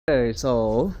Okay,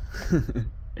 so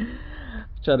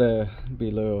try to be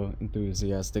a little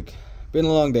enthusiastic. Been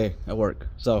a long day at work,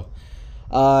 so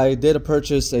I did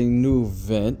purchase a new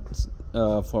vent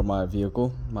for my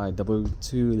vehicle, my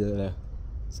W2.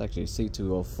 It's actually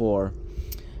C204.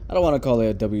 I don't want to call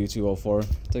it a W204.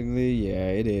 Technically,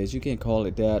 yeah, it is. You can't call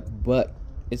it that, but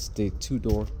it's the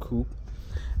two-door coupe,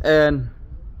 and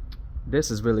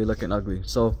this is really looking ugly.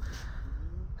 So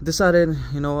I decided,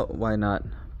 you know what, why not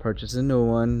purchase a new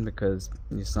one, because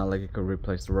it's not like it could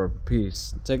replace the rubber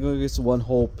piece. Technically it's one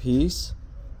whole piece,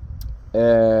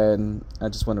 and I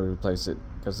just want to replace it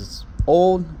because it's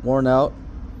old, worn out,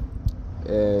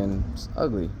 and it's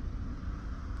ugly.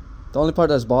 The only part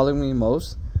that's bothering me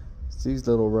most is these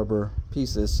little rubber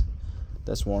pieces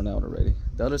that's worn out already.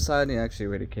 The other side, it actually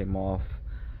already came off,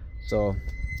 so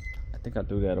I think I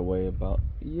threw that away about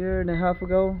a year and a half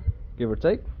ago, give or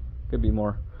take. Could be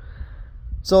more.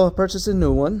 So I purchased a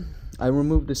new one. I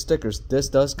removed the stickers. This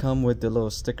does come with the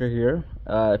little sticker here.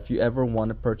 If you ever want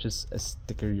to purchase a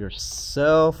sticker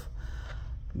yourself,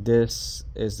 this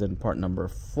is the part number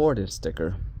for this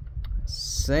sticker.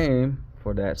 Same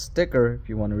for that sticker. If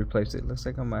you want to replace it, looks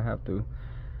like I might have to.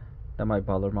 That might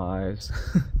bother my eyes.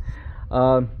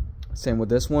 Same with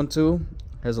this one too.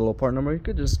 Has a little part number. You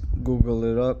could just Google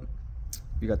it up.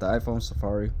 You got the iPhone,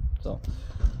 Safari. So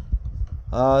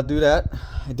do that.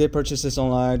 I did purchase this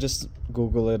online. Just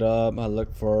Google it up. I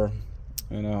look for,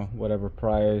 you know, whatever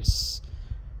price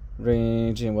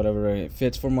range and whatever it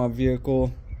fits for my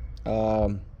vehicle.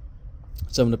 Some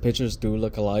of the pictures do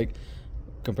look alike,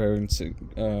 comparing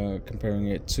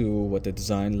it to what the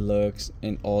design looks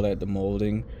and all that, the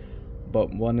molding, but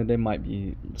one of them might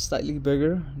be slightly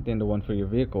bigger than the one for your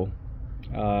vehicle.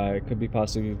 It could be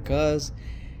possibly because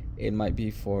it might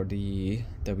be for the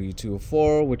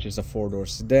W204, which is a 4-door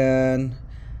sedan.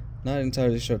 Not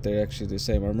entirely sure if they're actually the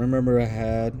same. I remember I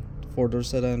had 4-door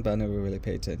sedan, but I never really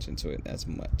paid attention to it as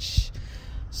much.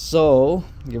 So,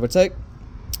 give or take,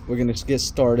 we're gonna get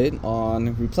started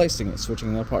on replacing it,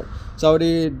 switching it apart. So I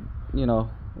already, you know,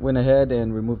 went ahead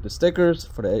and removed the stickers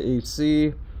for the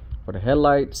AC, for the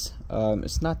headlights.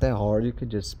 It's not that hard. You could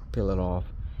just peel it off.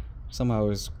 Somehow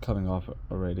it's coming off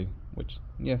already, which,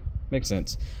 yeah, makes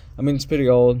sense. I mean, it's pretty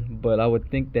old, but I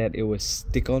would think that it would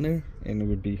stick on there and it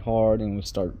would be hard and would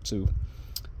start to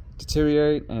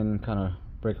deteriorate and kind of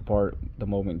break apart the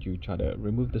moment you try to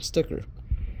remove the sticker.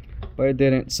 But it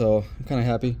didn't, so I'm kind of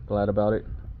happy, glad about it.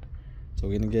 So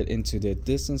we're gonna get into the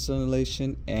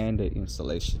disinstallation and the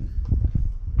installation.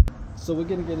 So we're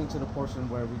gonna get into the portion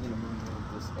where we're gonna move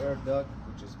this air duct,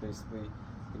 which is basically,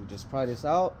 you just pry this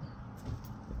out.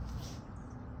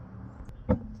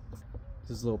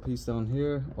 This little piece down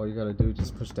here, all you gotta do is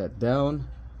just push that down,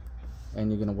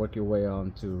 and you're gonna work your way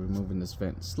on to removing this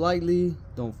vent slightly.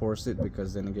 Don't force it,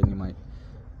 because then again you might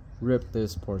rip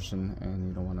this portion and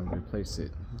you don't want to replace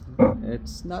it.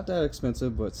 It's not that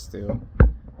expensive, but still,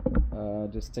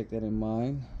 just take that in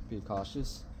mind. Be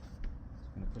cautious.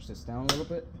 I'm gonna push this down a little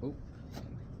bit. Oh,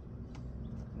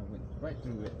 I went right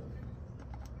through it.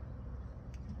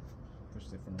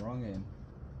 Pushed it from the wrong end.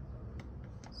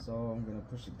 So I'm gonna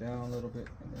push it down a little bit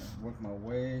and then work my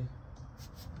way,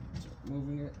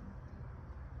 moving it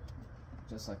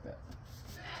just like that.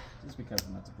 Just be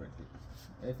careful not to break it.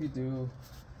 If you do,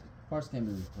 parts can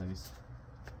be replaced.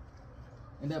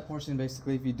 In that portion,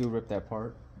 basically, if you do rip that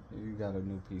part, you got a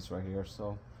new piece right here.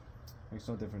 So makes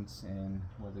no difference in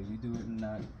whether you do it or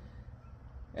not.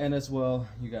 And as well,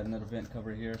 you got another vent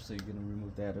cover here, so you're gonna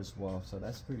remove that as well. So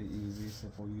that's pretty easy.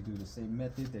 Simple. You do the same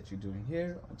method that you're doing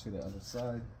here onto the other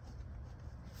side,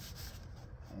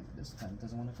 and this time it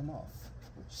doesn't want to come off,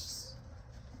 which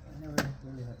I never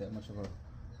really had that much of a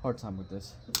hard time with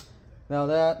this. Now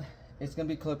that it's gonna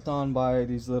be clipped on by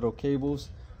these little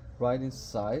cables right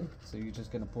inside, so you're just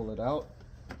gonna pull it out.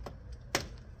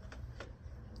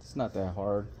 It's not that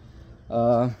hard.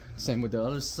 Same with the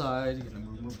other side. You're gonna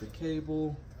remove the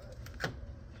cable.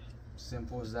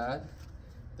 Simple as that.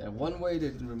 That one way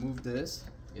to remove this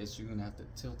is you're gonna have to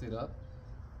tilt it up,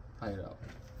 pry it out.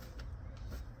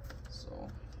 So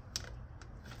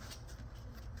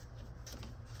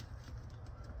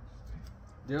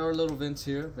there are little vents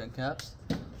here, vent caps,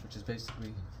 which is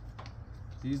basically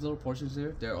these little portions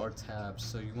here. There are tabs,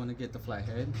 so you want to get the flat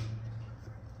head.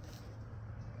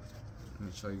 Let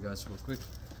me show you guys real quick.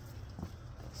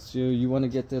 So you want to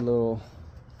get the little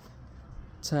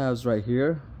tabs right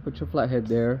here, put your flathead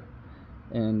there,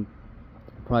 and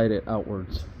pry it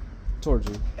outwards towards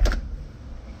you. So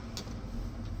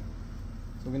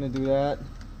we're gonna do that.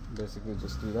 Basically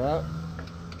just do that.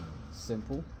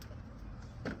 Simple.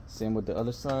 Same with the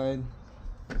other side.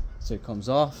 So it comes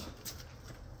off.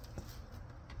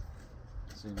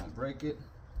 so you don't break it.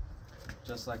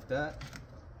 Just like that.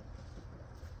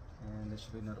 And there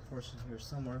should be another portion here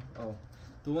somewhere. Oh,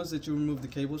 the ones that you remove the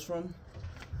cables from,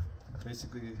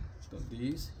 basically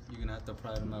these, you're gonna have to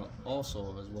pry them out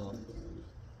also as well.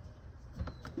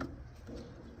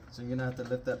 So you're gonna have to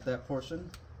lift up that portion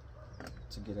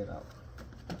to get it out.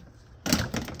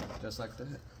 Just like that.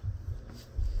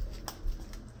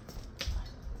 So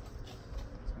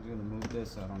I'm gonna move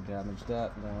this so I don't damage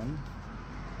that one.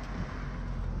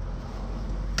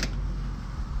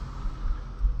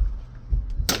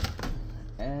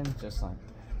 And just like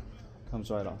that,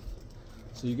 comes right off.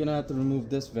 So you're gonna have to remove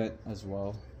this vent as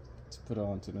well to put it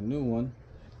onto the new one,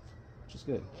 which is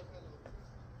good.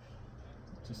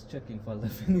 Just checking if I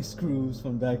left any screws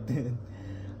from back then.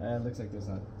 Looks like there's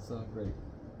not, so great.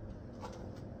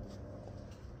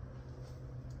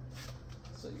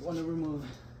 So you want to remove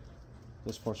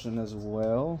this portion as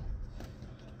well.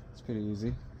 It's pretty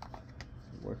easy.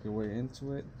 Work your way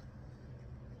into it.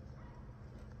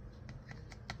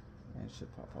 And it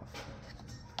should pop off.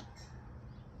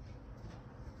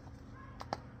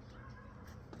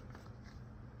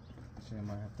 Actually, I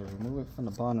might have to remove it from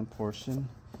the bottom portion.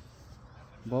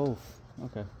 Both.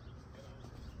 Okay.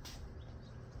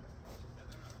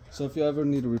 So if you ever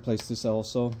need to replace this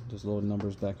also, there's little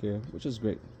numbers back here, which is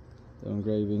great. The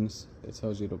engravings, it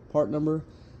tells you the part number.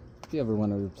 If you ever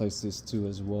want to replace this too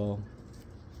as well.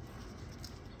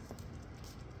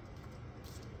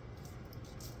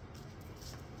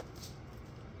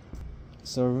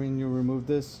 So when you remove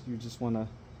this, you just want to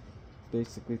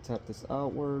basically tap this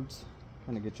outwards,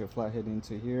 kind of get your flathead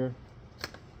into here.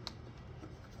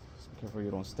 Just be careful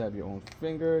you don't stab your own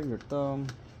finger, your thumb.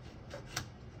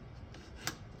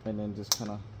 And then just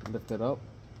kind of lift it up.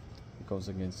 It goes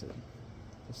against it.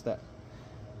 Just that.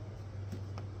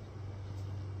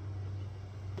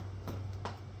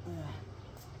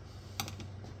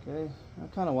 Okay,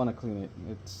 I kind of want to clean it.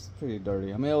 It's pretty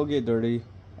dirty. I mean, it'll get dirty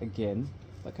again.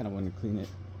 I kind of want to clean it.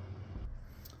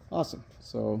 Awesome.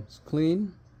 So it's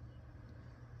clean.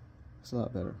 It's a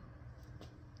lot better.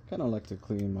 Kind of like to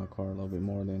clean my car a little bit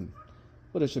more than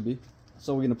what it should be.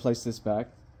 So we're gonna place this back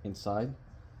inside.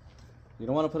 You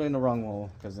don't want to put it in the wrong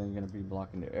hole because then you're gonna be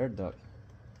blocking the air duct.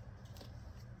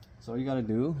 So all you gotta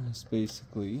do is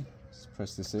basically just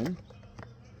press this in.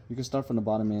 You can start from the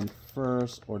bottom end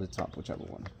first or the top, whichever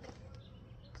one.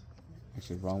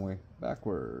 Actually, wrong way,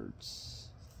 backwards.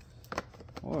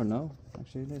 Or no,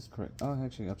 actually it is correct. Oh,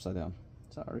 actually upside down.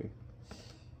 Sorry.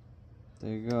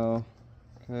 There you go.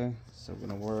 Okay, so we're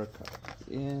gonna work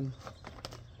in.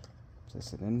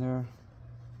 Place it in there.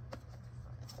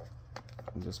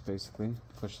 And just basically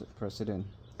press it in.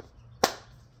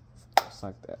 Just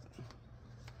like that.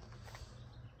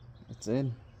 It's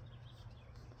in.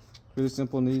 Really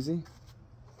simple and easy.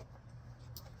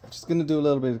 Just gonna do a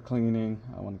little bit of cleaning.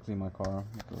 I want to clean my car.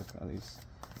 Make it look at least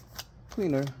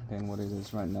cleaner than what it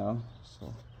is right now.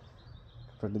 So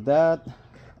compared to that,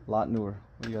 a lot newer.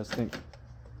 What do you guys think?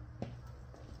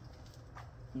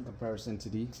 In comparison to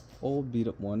the old beat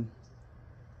up one,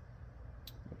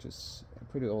 which is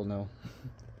pretty old now.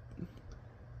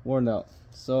 Worn out.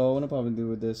 So what I'm probably do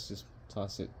with this, just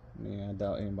toss it. I mean, I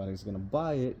doubt anybody's gonna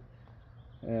buy it.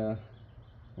 Yeah,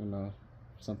 you know,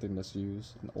 something that's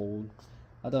used and old.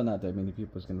 I doubt not that many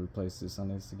people is gonna replace this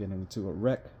unless they get into a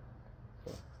wreck.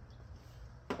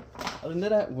 Other than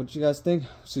that, what you guys think?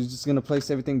 So you're just gonna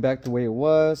place everything back the way it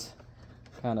was,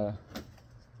 kind of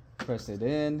press it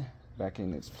in, back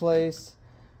in its place,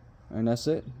 and that's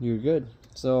it. You're good.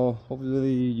 So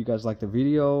hopefully you guys like the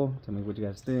video. Tell me what you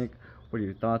guys think. What are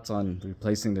your thoughts on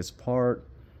replacing this part?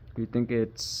 Do you think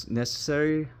it's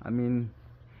necessary? I mean,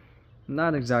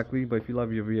 not exactly, but if you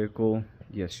love your vehicle,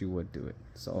 yes, you would do it.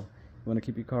 So you want to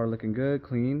keep your car looking good,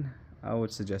 clean, I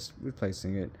would suggest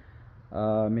replacing it.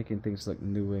 Making things look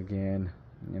new again,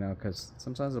 you know, because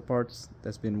sometimes the parts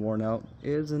that's been worn out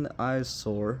is an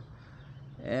eyesore,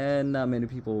 and not many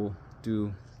people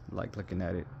do like looking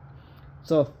at it.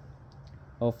 So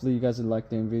hopefully you guys would like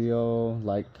the video,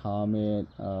 like, comment.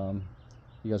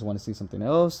 You guys want to see something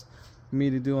else me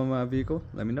to do on my vehicle,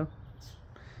 let me know.